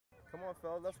Come on,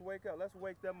 fellas. Let's wake up. Let's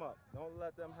wake them up. Don't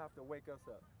let them have to wake us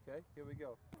up. Okay? Here we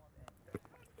go.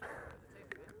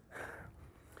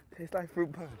 Tastes like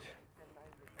fruit punch.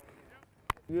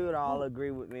 You would all agree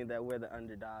with me that we're the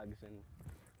underdogs and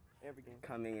Every game.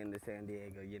 coming into San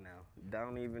Diego, you know.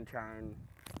 Don't even try and,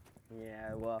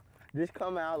 yeah, well, just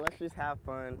come out. Let's just have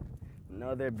fun.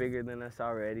 Know they're bigger than us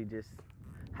already. Just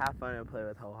have fun and play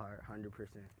with whole heart, 100%.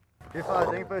 Dear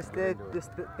Father, thank you for this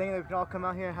thing that we can all come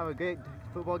out here and have a great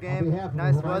football game.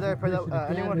 Nice weather. Pray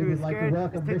that anyone who is scared,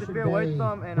 just take the fear away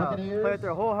from them and play with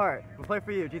their whole heart. We'll play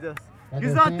for you, Jesus.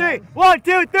 Jesus on three. 1,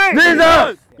 2, 3.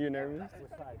 Jesus! You nervous?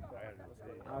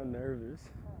 I'm nervous.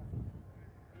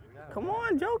 Come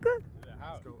on, Joker.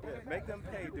 Yeah, make them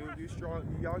pay, dude. You strong.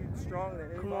 Y'all stronger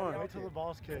than anybody. Come on. Wait till the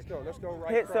ball's kicked. Let's go. Let's go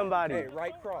right. Hit cross. somebody. Hey,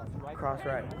 right cross. Right cross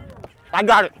right. I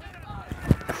got it.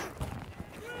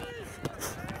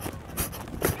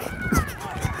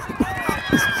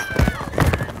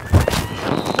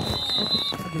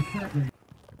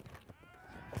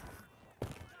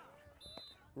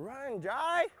 Run,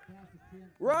 Jai!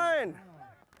 Run!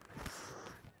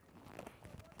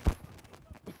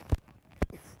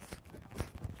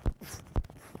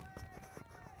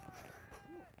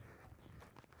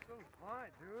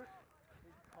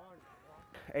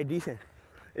 Hey, decent.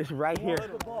 It's right here.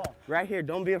 Right here.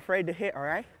 Don't be afraid to hit, all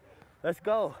right? Let's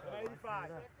go. 85.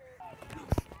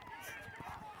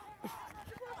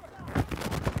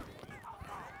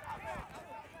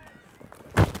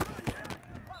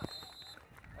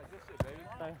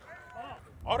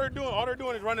 All they're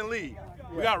doing is running lead.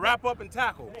 We got to wrap up and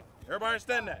tackle. Everybody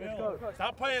understand that?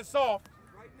 Stop playing soft.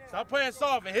 Stop playing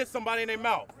soft and hit somebody in their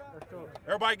mouth.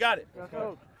 Everybody got it?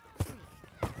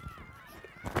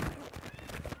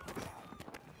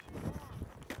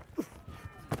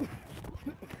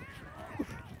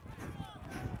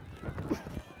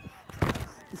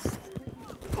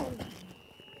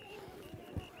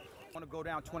 Want to go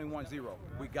down 21-0.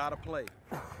 We got to play.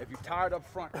 If you're tired up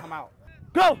front, come out.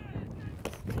 Go!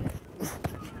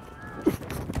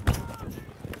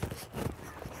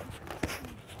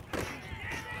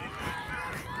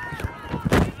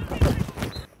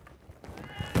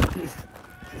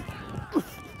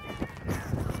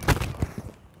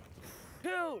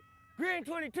 Green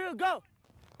 22, go!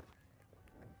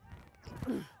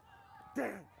 Dang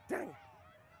it.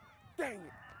 Dang it.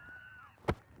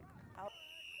 Out.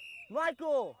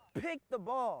 Michael, pick the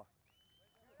ball.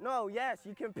 No, yes,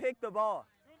 you can pick the ball.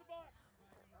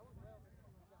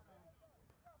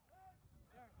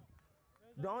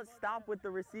 Don't stop with the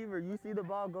receiver. You see the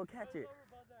ball, go catch it.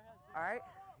 All right?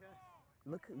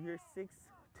 Look, you're 6'2".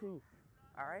 All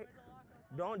right?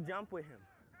 Don't jump with him.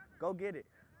 Go get it.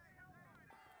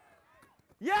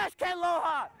 Yes,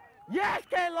 K-Loha! Yes,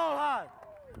 K-Loha!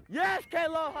 Yes,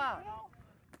 K-Loha!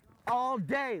 All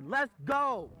day. Let's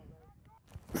go.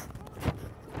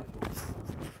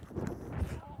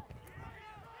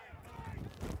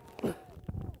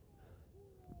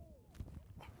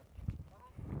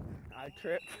 I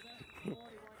tripped. We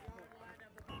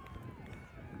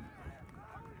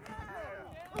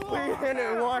hit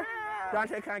it one.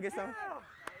 Dante, can I get some?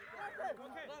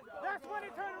 That's when he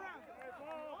turned around.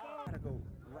 Gotta go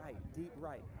right, deep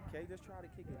right. Okay, just try to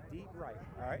kick it deep right.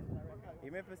 All right.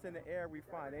 Even if it's in the air, we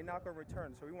fine. They're not gonna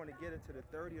return, so we want to get it to the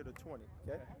 30 or the 20.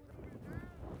 Okay.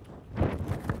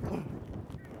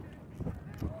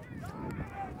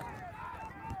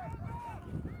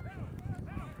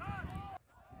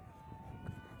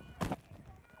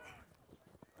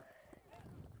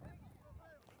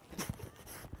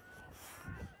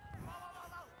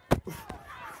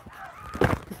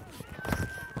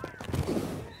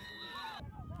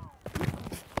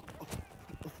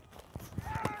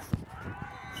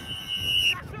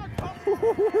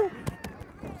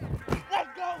 Let's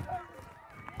go!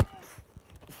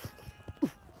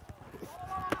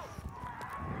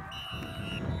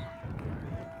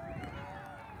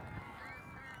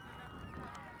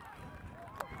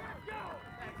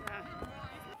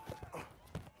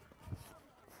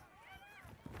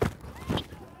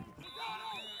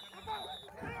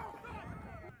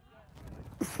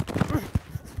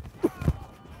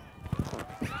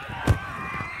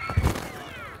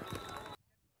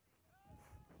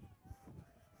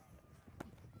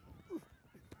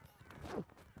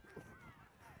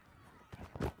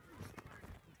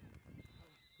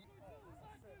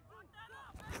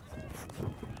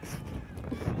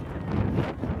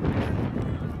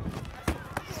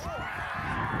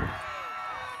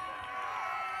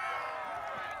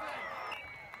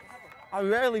 I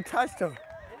rarely touched him.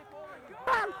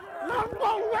 Let's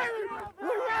go, Ravens!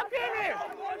 We're back in it!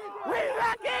 We're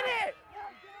back in it!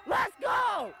 Let's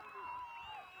go!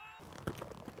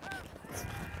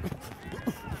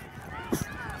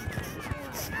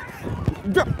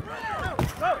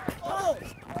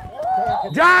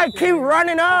 John, keep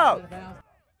running up.